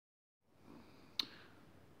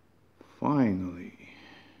Finally.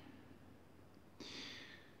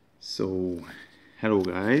 So, hello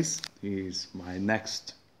guys, this is my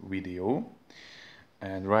next video,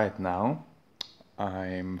 and right now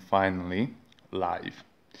I'm finally live.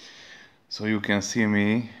 So you can see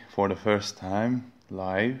me for the first time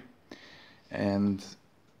live, and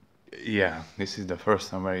yeah, this is the first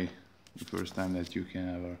time that you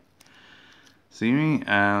can ever see me,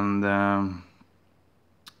 and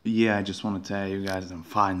yeah, I just want to tell you guys I'm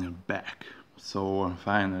finally back. So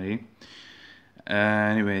finally,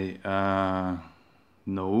 anyway,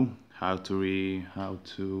 know how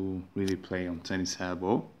to really play on tennis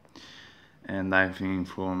elbow, and I think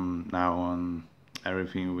from now on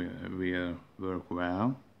everything will work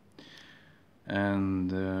well. And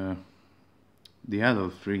the other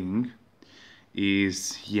thing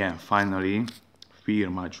is, yeah, finally feel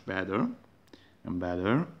much better and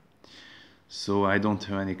better. So I don't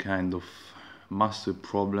have any kind of muscle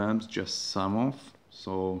problems, just some of.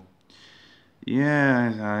 So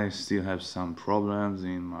yeah, I still have some problems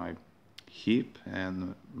in my hip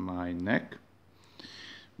and my neck,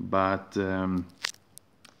 but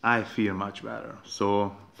I feel much better.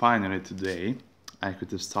 So finally today I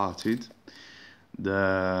could have started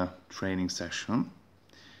the training session,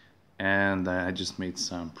 and I just made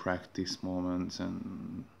some practice moments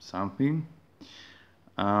and something.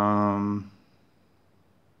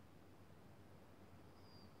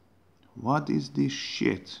 What is this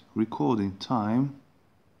shit? Recording time?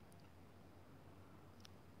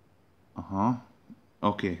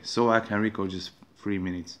 Okay, so I can record just 3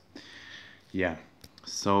 minutes. Yeah,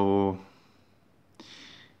 so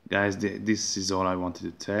guys, this is all I wanted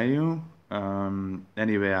to tell you.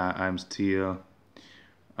 Anyway, I'm still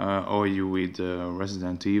owe you with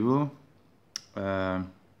Resident Evil.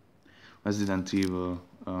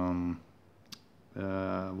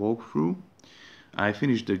 Walkthrough. I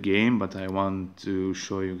finished the game, but I want to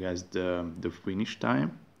show you guys the finish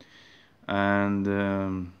time. And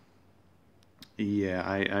yeah,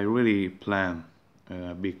 I really plan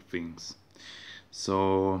big things.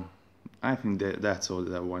 So I think that's all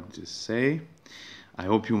that I wanted to say. I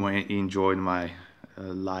hope you enjoyed my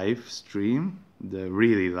live stream, the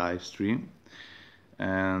really live stream,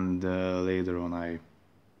 and later on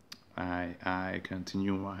I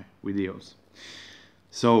continue my videos.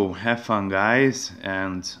 So have fun, guys,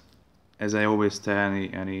 and as I always tell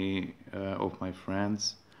any of my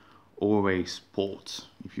friends, always sport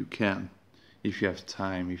if you can, if you have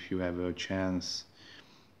time, if you have a chance.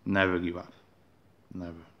 Never give up,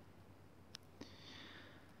 never.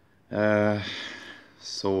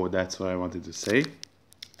 So that's what I wanted to say,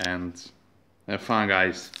 and have fun,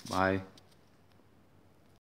 guys. Bye.